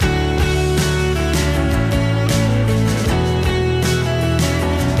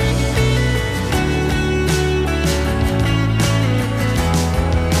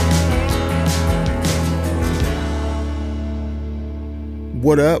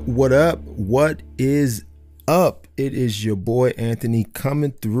What up? What up? What is up? It is your boy Anthony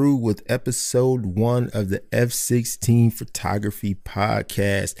coming through with episode 1 of the F16 Photography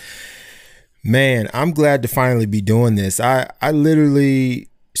Podcast. Man, I'm glad to finally be doing this. I literally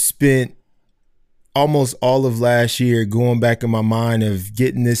spent almost all of last year going back in my mind of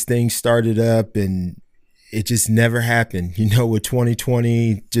getting this thing started up, and it just never happened. You know, with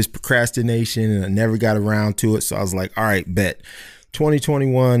 2020, just procrastination, and I never got around to it. So I was like, all right, bet.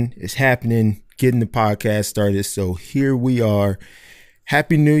 2021 is happening, getting the podcast started. So here we are.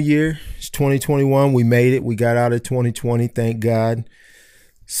 Happy New Year. It's 2021. We made it. We got out of 2020. Thank God.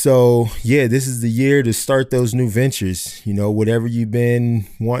 So yeah, this is the year to start those new ventures. You know, whatever you've been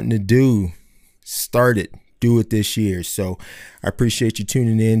wanting to do, start it. Do it this year. So I appreciate you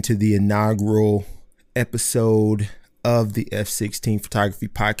tuning in to the inaugural episode of the F16 Photography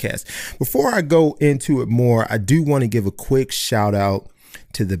Podcast. Before I go into it more, I do want to give a quick shout out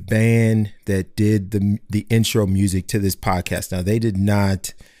to the band that did the intro music to this podcast. Now, they did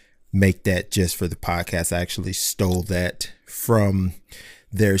not make that just for the podcast. I actually stole that from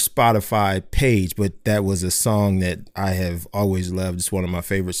their Spotify page, but that was a song that I have always loved. It's one of my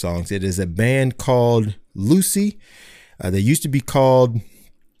favorite songs. It is a band called Lucy. They used to be called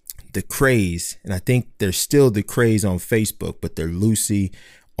The Craze, and I think they're still The Craze on Facebook, but they're Lucy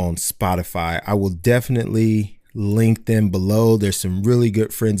on Spotify. I will definitely link them below. There's some really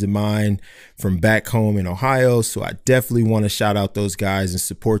good friends of mine from back home in Ohio, so I definitely want to shout out those guys and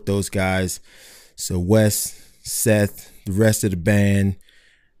support those guys. So Wes, Seth, the rest of the band,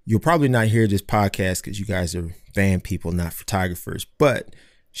 you'll probably not hear this podcast because you guys are band people, not photographers, but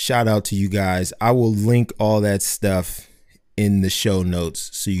shout out to you guys. I will link all that stuff in the show notes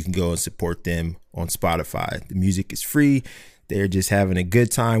so you can go and support them on Spotify. The music is free. They're just having a good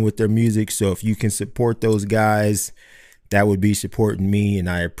time with their music. So if you can support those guys, that would be supporting me, and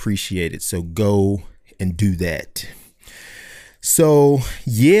I appreciate it. So go and do that. So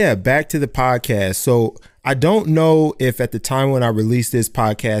yeah, back to the podcast. So I don't know if at the time when I release this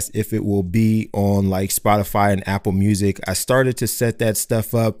podcast, if it will be on like Spotify and Apple Music. I started to set that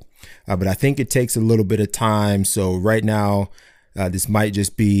stuff up, but I think it takes a little bit of time. So right now, this might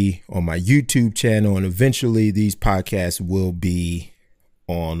just be on my YouTube channel, and eventually these podcasts will be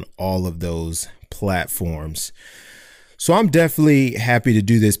on all of those platforms. So I'm definitely happy to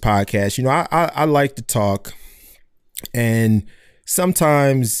do this podcast. You know, I like to talk, and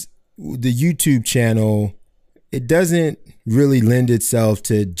sometimes the YouTube channel, it doesn't really lend itself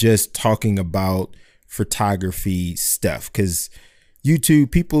to just talking about photography stuff, because YouTube,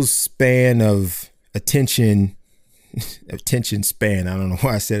 people's span of attention span, I don't know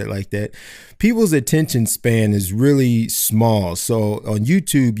why I said it like that. People's attention span is really small. So on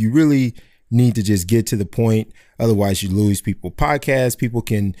YouTube, you really need to just get to the point. Otherwise, you lose people. Podcasts, people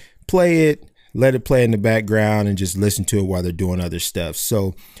can play it, let it play in the background, and just listen to it while they're doing other stuff.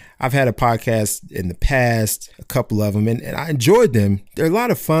 So I've had a podcast in the past, a couple of them, and I enjoyed them. They're a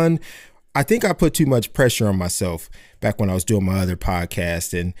lot of fun. I think I put too much pressure on myself back when I was doing my other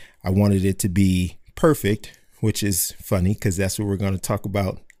podcast, and I wanted it to be perfect, which is funny because that's what we're going to talk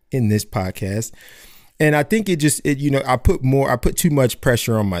about in this podcast. And I think I put too much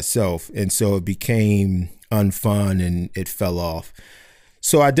pressure on myself, and so it became unfun and it fell off.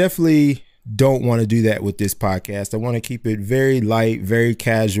 So I definitely don't want to do that with this podcast. I want to keep it very light, very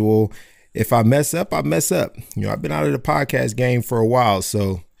casual. If I mess up, I mess up. You know, I've been out of the podcast game for a while,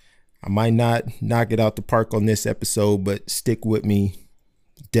 so I might not knock it out the park on this episode, but stick with me.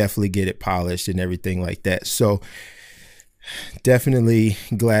 Definitely get it polished and everything like that. So definitely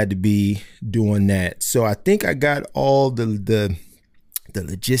glad to be doing that. So I think I got all the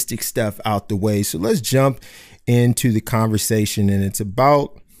logistic stuff out the way. So let's jump into the conversation, and it's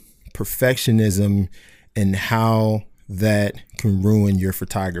about perfectionism and how that can ruin your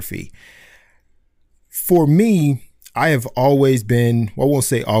photography. For me, I have always been, well, I won't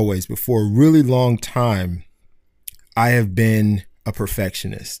say always, but for a really long time, I have been a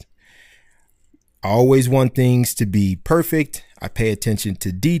perfectionist. I always want things to be perfect. I pay attention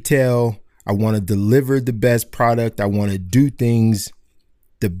to detail. I want to deliver the best product. I want to do things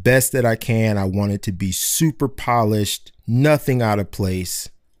the best that I can. I want it to be super polished, nothing out of place,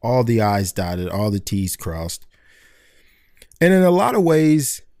 all the I's dotted, all the T's crossed. And in a lot of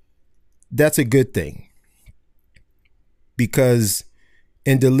ways, that's a good thing, because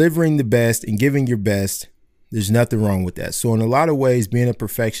in delivering the best and giving your best, there's nothing wrong with that. So in a lot of ways, being a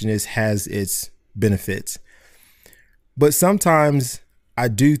perfectionist has its benefits. But sometimes I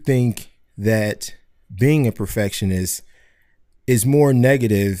do think that being a perfectionist is more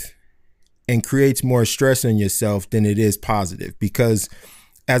negative and creates more stress on yourself than it is positive, because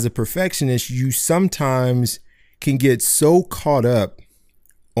as a perfectionist, you sometimes can get so caught up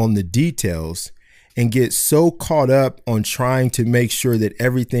on the details and get so caught up on trying to make sure that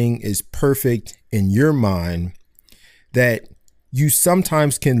everything is perfect in your mind that you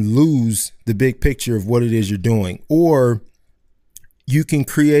sometimes can lose the big picture of what it is you're doing, or you can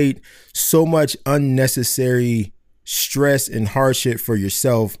create so much unnecessary stress and hardship for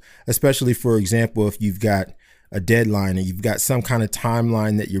yourself, especially, for example, if you've got a deadline or you've got some kind of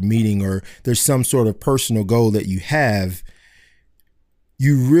timeline that you're meeting, or there's some sort of personal goal that you have.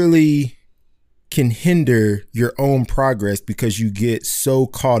 You really can hinder your own progress because you get so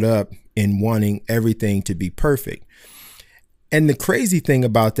caught up in wanting everything to be perfect. And the crazy thing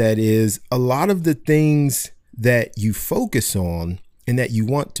about that is a lot of the things that you focus on and that you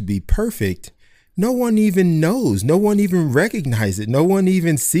want to be perfect, no one even knows. No one even recognizes it. No one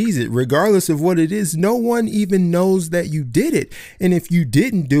even sees it, regardless of what it is. No one even knows that you did it. And if you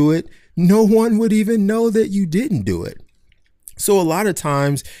didn't do it, no one would even know that you didn't do it. So a lot of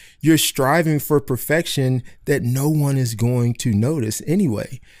times you're striving for perfection that no one is going to notice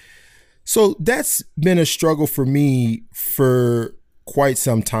anyway. So that's been a struggle for me for quite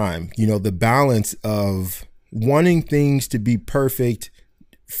some time. You know, the balance of wanting things to be perfect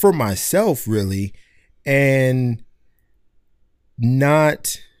for myself, really, and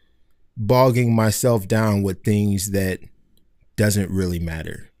not bogging myself down with things that doesn't really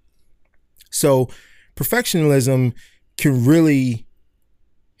matter. So perfectionism can really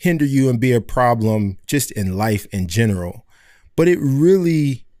hinder you and be a problem just in life in general, but it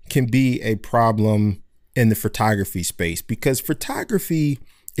really can be a problem in the photography space, because photography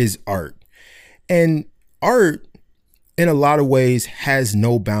is art, and art in a lot of ways has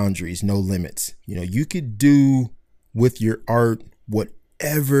no boundaries, no limits. You know, you could do with your art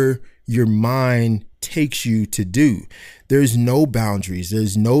whatever your mind takes you to do. There's no boundaries.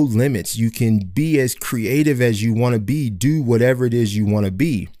 There's no limits. You can be as creative as you want to be, do whatever it is you want to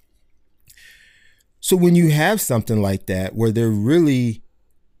be. So when you have something like that, where there really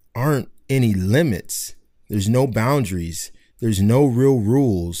aren't any limits, there's no boundaries, there's no real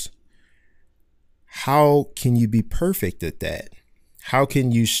rules, how can you be perfect at that? How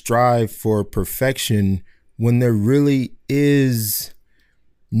can you strive for perfection when there really is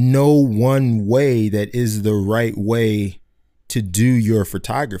no one way that is the right way to do your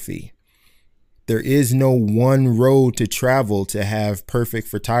photography? There is no one road to travel to have perfect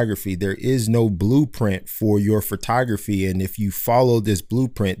photography. There is no blueprint for your photography. And if you follow this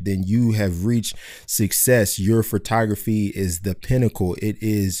blueprint, then you have reached success. Your photography is the pinnacle. It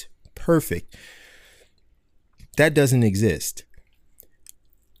is perfect. That doesn't exist.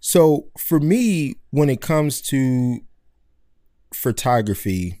 So for me, when it comes to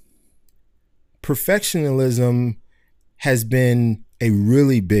photography, perfectionism has been a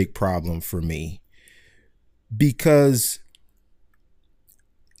really big problem for me, because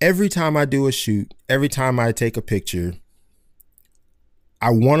every time I do a shoot, every time I take a picture,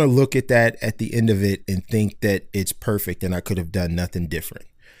 I want to look at that at the end of it and think that it's perfect and I could have done nothing different.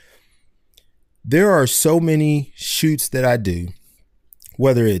 There are so many shoots that I do,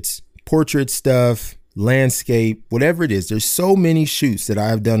 whether it's portrait stuff, landscape, whatever it is. There's so many shoots that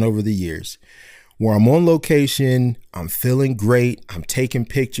I've done over the years where I'm on location, I'm feeling great, I'm taking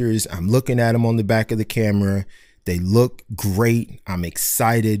pictures, I'm looking at them on the back of the camera. They look great. I'm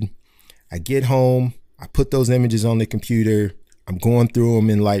excited. I get home, I put those images on the computer, I'm going through them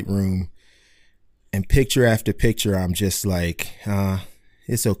in Lightroom, and picture after picture, I'm just like,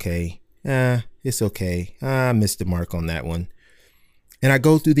 it's okay. It's okay. I missed the mark on that one. And I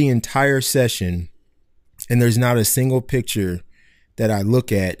go through the entire session and there's not a single picture that I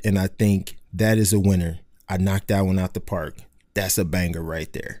look at and I think that is a winner. I knocked that one out the park. That's a banger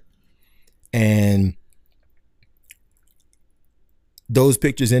right there. And those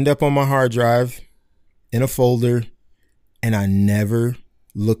pictures end up on my hard drive in a folder, and I never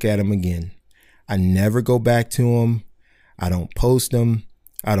look at them again. I never go back to them. I don't post them.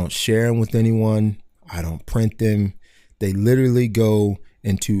 I don't share them with anyone. I don't print them. They literally go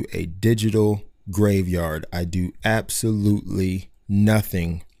into a digital graveyard. I do absolutely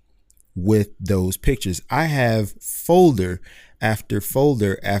nothing with those pictures. I have folder after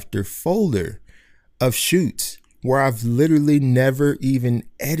folder after folder of shoots where I've literally never even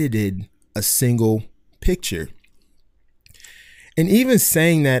edited a single picture. And even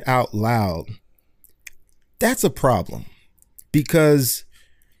saying that out loud, that's a problem, because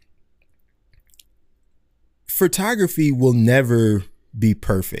photography will never be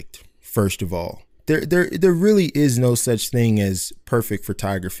perfect. First of all, there really is no such thing as perfect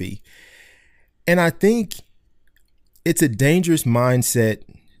photography. And I think it's a dangerous mindset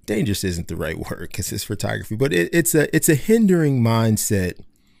dangerous isn't the right word because it's photography, but it's a hindering mindset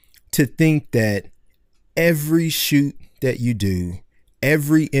to think that every shoot that you do,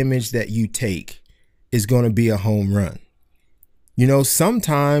 every image that you take is going to be a home run. You know,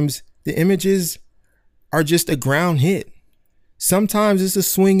 sometimes the images are just a ground hit. Sometimes it's a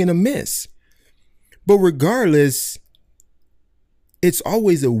swing and a miss. But regardless, it's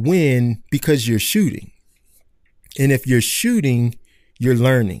always a win because you're shooting. And if you're shooting, you're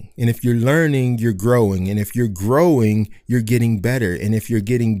learning. And if you're learning, you're growing. And if you're growing, you're getting better. And if you're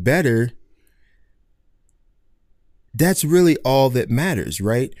getting better, that's really all that matters,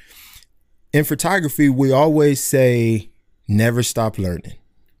 right? In photography, we always say, never stop learning.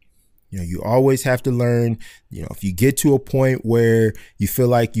 You know, you always have to learn. You know, if you get to a point where you feel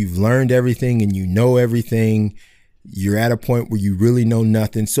like you've learned everything and you know everything, you're at a point where you really know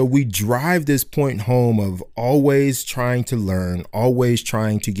nothing. So we drive this point home of always trying to learn, always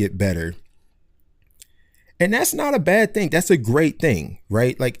trying to get better. And that's not a bad thing. That's a great thing,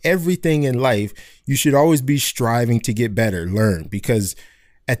 right? Like everything in life, you should always be striving to get better, learn, because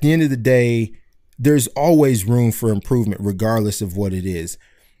at the end of the day, there's always room for improvement, regardless of what it is.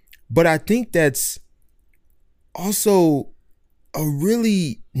 But I think that's also a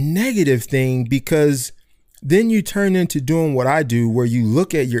really negative thing, because then you turn into doing what I do, where you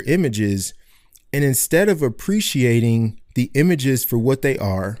look at your images and instead of appreciating the images for what they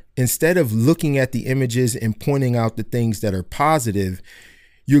are, instead of looking at the images and pointing out the things that are positive,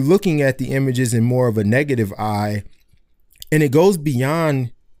 you're looking at the images in more of a negative eye. And it goes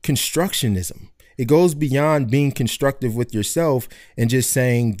beyond constructionism. It goes beyond being constructive with yourself and just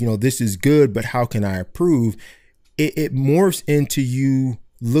saying, you know, this is good, but how can I improve? It morphs into you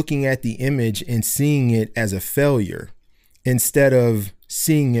looking at the image and seeing it as a failure instead of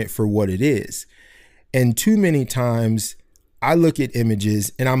seeing it for what it is. And too many times I look at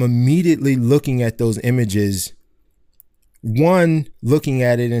images and I'm immediately looking at those images, one, looking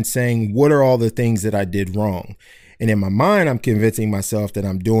at it and saying, what are all the things that I did wrong? And in my mind, I'm convincing myself that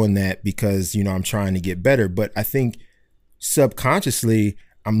I'm doing that because, you know, I'm trying to get better. But I think subconsciously,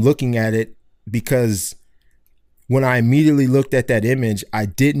 I'm looking at it because when I immediately looked at that image, I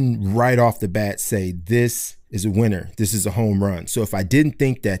didn't right off the bat say, this is a winner. This is a home run. So if I didn't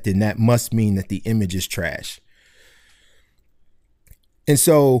think that, then that must mean that the image is trash. And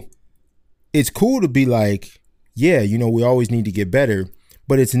so it's cool to be like, yeah, you know, we always need to get better,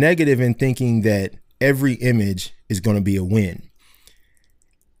 but it's negative in thinking that every image is going to be a win.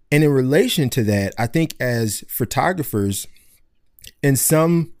 And in relation to that, I think as photographers and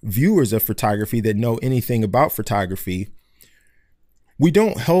some viewers of photography that know anything about photography, we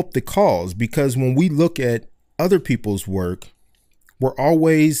don't help the cause, because when we look at other people's work, we're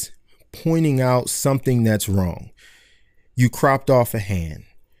always pointing out something that's wrong. You cropped off a hand.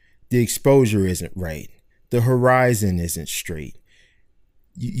 The exposure isn't right. The horizon isn't straight.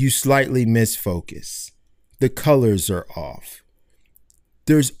 You slightly misfocus. The colors are off.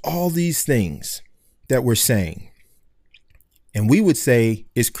 There's all these things that we're saying. And we would say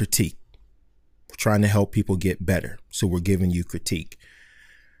it's critique. We're trying to help people get better. So we're giving you critique.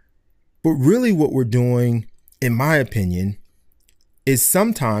 But really what we're doing, in my opinion, is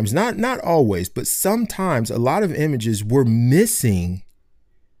sometimes, not always, but sometimes a lot of images we're missing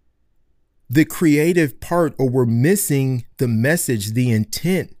the creative part, or we're missing the message, the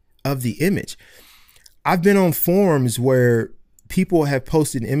intent of the image. I've been on forums where people have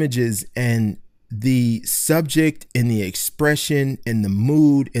posted images and the subject and the expression and the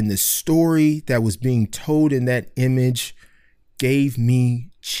mood and the story that was being told in that image gave me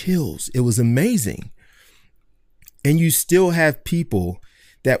chills. It was amazing. And you still have people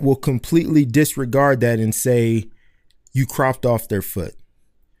that will completely disregard that and say you cropped off their foot,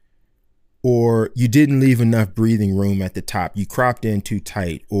 or you didn't leave enough breathing room at the top. You cropped in too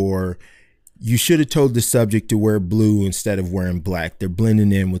tight, or you should have told the subject to wear blue instead of wearing black. They're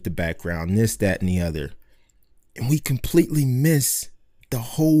blending in with the background, this, that, and the other. And we completely miss the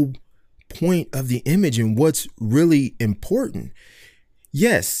whole point of the image and what's really important.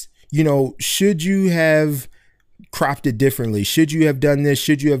 Yes, you know, should you have cropped it differently? Should you have done this?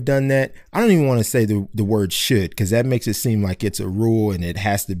 Should you have done that? I don't even want to say the word should, because that makes it seem like it's a rule and it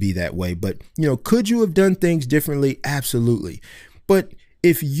has to be that way. But, you know, could you have done things differently? Absolutely. But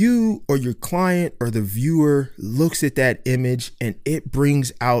if you or your client or the viewer looks at that image and it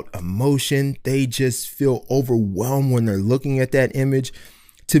brings out emotion, they just feel overwhelmed when they're looking at that image,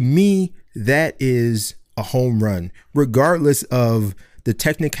 to me, that is a home run, regardless of the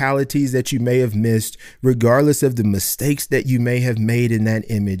technicalities that you may have missed, regardless of the mistakes that you may have made in that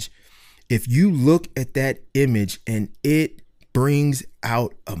image. If you look at that image and it brings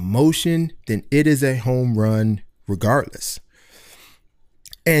out emotion, then it is a home run regardless.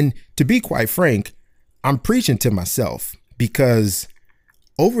 And to be quite frank, I'm preaching to myself because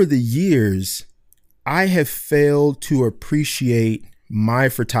over the years, I have failed to appreciate my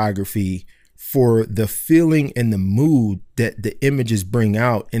photography for the feeling and the mood that the images bring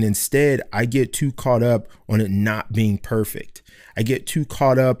out. And instead, I get too caught up on it not being perfect. I get too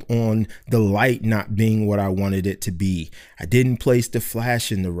caught up on the light not being what I wanted it to be. I didn't place the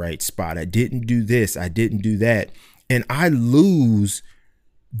flash in the right spot. I didn't do this. I didn't do that. And I lose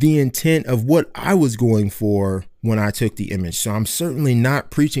the intent of what I was going for when I took the image. So I'm certainly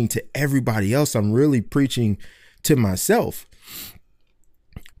not preaching to everybody else. I'm really preaching to myself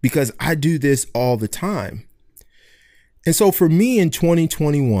because I do this all the time. And so for me in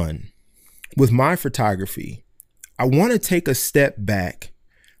 2021, with my photography, I want to take a step back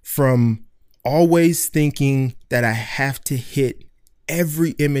from always thinking that I have to hit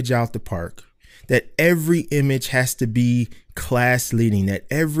every image out the park, that every image has to be class leading, that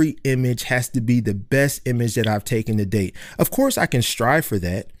every image has to be the best image that I've taken to date. Of course, I can strive for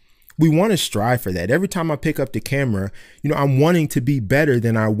that. We want to strive for that. Every time I pick up the camera, I'm wanting to be better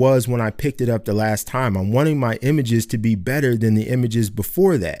than I was when I picked it up the last time. I'm wanting my images to be better than the images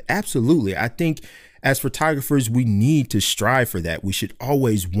before that. Absolutely. I think as photographers, we need to strive for that. We should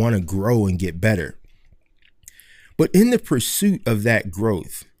always want to grow and get better. But in the pursuit of that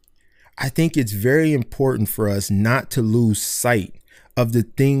growth, I think it's very important for us not to lose sight of the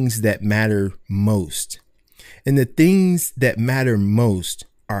things that matter most. And the things that matter most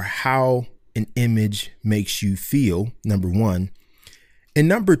are how an image makes you feel, number one. And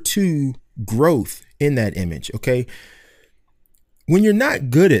number two, growth in that image, okay? When you're not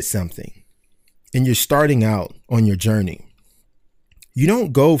good at something and you're starting out on your journey, you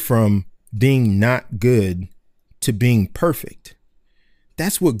don't go from being not good to being perfect.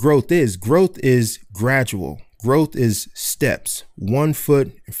 That's what growth is. Growth is gradual. Growth is steps, one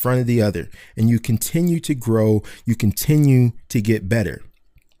foot in front of the other, and you continue to grow. You continue to get better.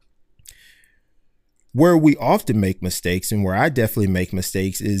 Where we often make mistakes, and where I definitely make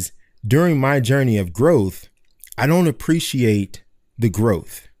mistakes, is during my journey of growth, I don't appreciate the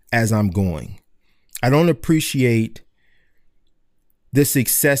growth as I'm going. I don't appreciate the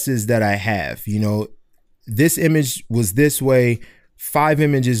successes that I have. This image was this way. 5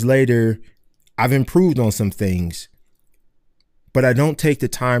 images later, I've improved on some things, but I don't take the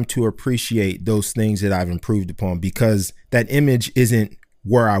time to appreciate those things that I've improved upon because that image isn't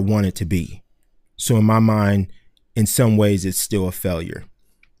where I want it to be. So in my mind, in some ways, it's still a failure.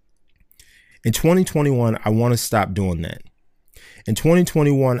 In 2021, I want to stop doing that. In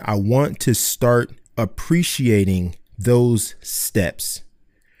 2021, I want to start appreciating those steps.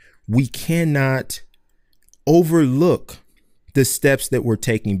 We cannot overlook the steps that we're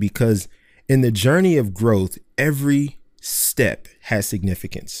taking because in the journey of growth, every step has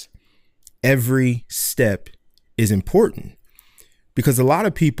significance. Every step is important. Because a lot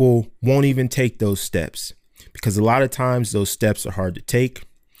of people won't even take those steps because a lot of times those steps are hard to take.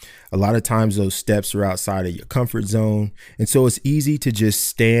 A lot of times those steps are outside of your comfort zone. And so it's easy to just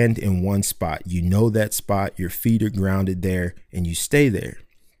stand in one spot. You know that spot, your feet are grounded there, and you stay there.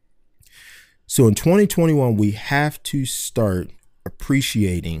 So in 2021, we have to start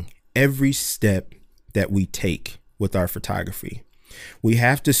appreciating every step that we take with our photography. We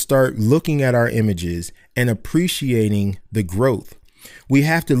have to start looking at our images and appreciating the growth. We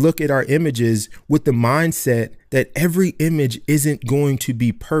have to look at our images with the mindset that every image isn't going to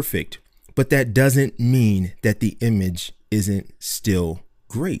be perfect, but that doesn't mean that the image isn't still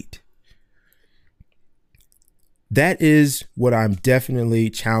great. That is what I'm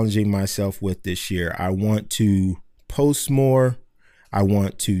definitely challenging myself with this year. I want to post more. I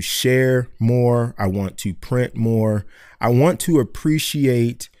want to share more. I want to print more. I want to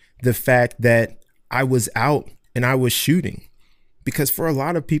appreciate the fact that I was out and I was shooting. Because for a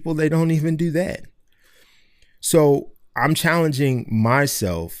lot of people, they don't even do that. So I'm challenging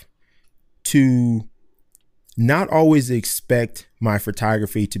myself to not always expect my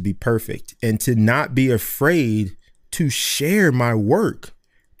photography to be perfect and to not be afraid to share my work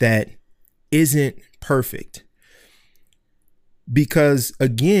that isn't perfect. Because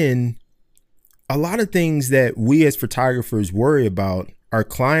again, a lot of things that we as photographers worry about, our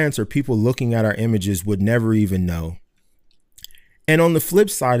clients or people looking at our images would never even know. And on the flip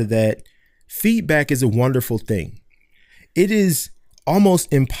side of that, feedback is a wonderful thing. It is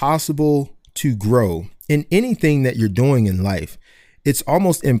almost impossible to grow in anything that you're doing in life. It's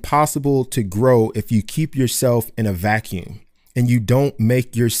almost impossible to grow if you keep yourself in a vacuum. and you don't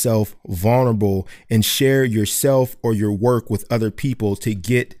make yourself vulnerable and share yourself or your work with other people to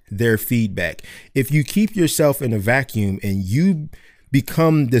get their feedback. If you keep yourself in a vacuum and you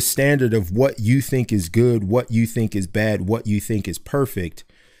become the standard of what you think is good, what you think is bad, what you think is perfect,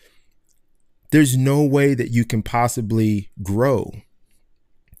 there's no way that you can possibly grow.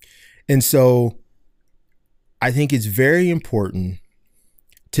 And so I think it's very important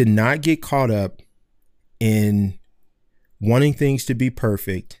to not get caught up in wanting things to be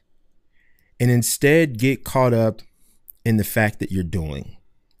perfect and instead get caught up in the fact that you're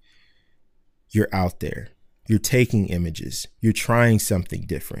out there, you're taking images, you're trying something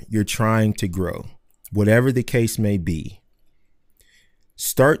different, you're trying to grow, whatever the case may be.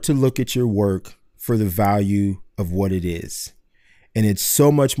 Start to look at your work for the value of what it is. And it's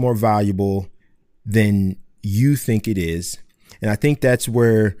so much more valuable than you think it is. And I think that's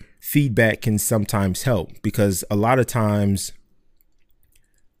where feedback can sometimes help, because a lot of times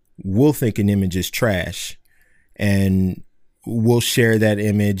we'll think an image is trash and we'll share that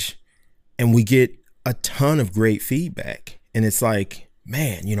image and we get a ton of great feedback. And it's like,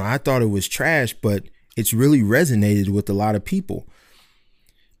 man, I thought it was trash, but it's really resonated with a lot of people.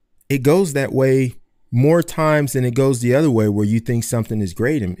 It goes that way more times than it goes the other way, where you think something is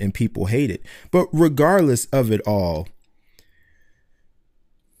great and people hate it. But regardless of it all,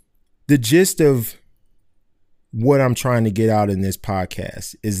 the gist of what I'm trying to get out in this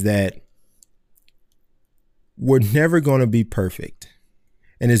podcast is that we're never going to be perfect.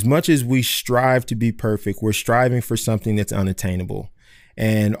 And as much as we strive to be perfect, we're striving for something that's unattainable.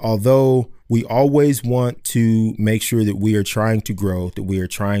 And although we always want to make sure that we are trying to grow, that we are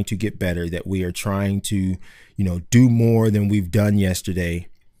trying to get better, that we are trying to, do more than we've done yesterday,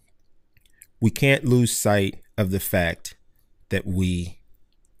 we can't lose sight of the fact that we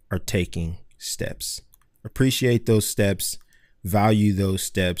are taking steps. Appreciate those steps, value those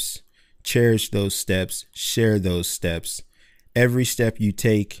steps, cherish those steps, share those steps. Every step you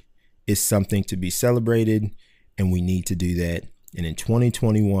take is something to be celebrated, and we need to do that. And in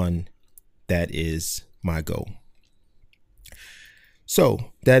 2021, that is my goal.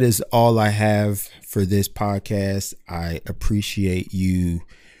 So that is all I have for this podcast. I appreciate you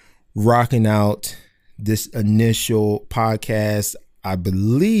rocking out this initial podcast. I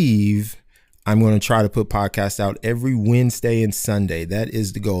believe I'm going to try to put podcasts out every Wednesday and Sunday. That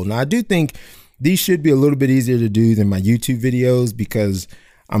is the goal. Now, I do think these should be a little bit easier to do than my YouTube videos, because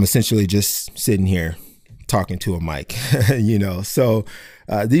I'm essentially just sitting here talking to a mic, So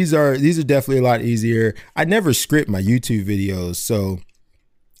these are definitely a lot easier. I never script my YouTube videos, so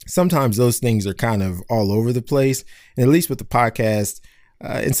sometimes those things are kind of all over the place. And at least with the podcast,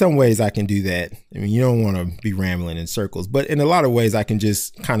 in some ways I can do that. I mean, you don't want to be rambling in circles, but in a lot of ways I can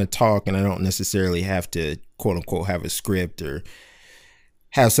just kind of talk, and I don't necessarily have to, quote unquote, have a script or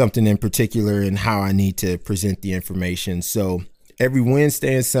have something in particular in how I need to present the information. So every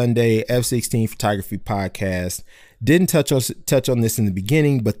Wednesday and Sunday, F16 Photography Podcast. Didn't touch on this in the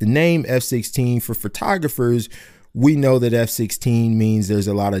beginning, but the name F16 for photographers, we know that F16 means there's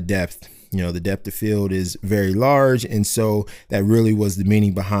a lot of depth. The depth of field is very large. And so that really was the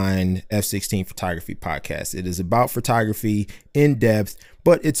meaning behind F16 Photography Podcast. It is about photography in depth,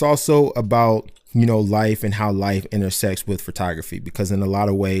 but it's also about, life and how life intersects with photography, because in a lot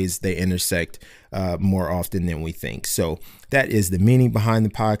of ways they intersect more often than we think. So that is the meaning behind the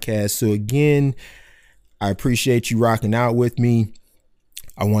podcast. So again, I appreciate you rocking out with me.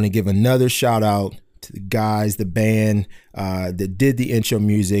 I want to give another shout out to the guys, the band that did the intro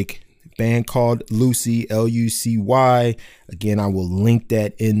music. Band called Lucy, Lucy. Again, I will link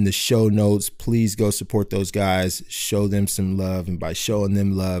that in the show notes. Please go support those guys. Show them some love. And by showing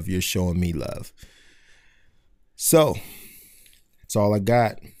them love, you're showing me love. So that's all I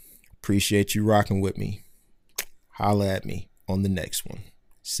got. Appreciate you rocking with me. Holla at me on the next one.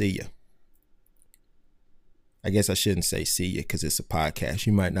 See ya. I guess I shouldn't say see ya because it's a podcast.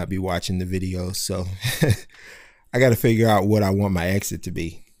 You might not be watching the video. So I got to figure out what I want my exit to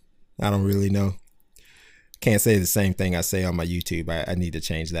be. I don't really know. Can't say the same thing I say on my YouTube. I need to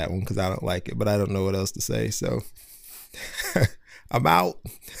change that one because I don't like it, but I don't know what else to say. So I'm out.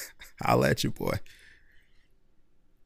 I'll let you, boy.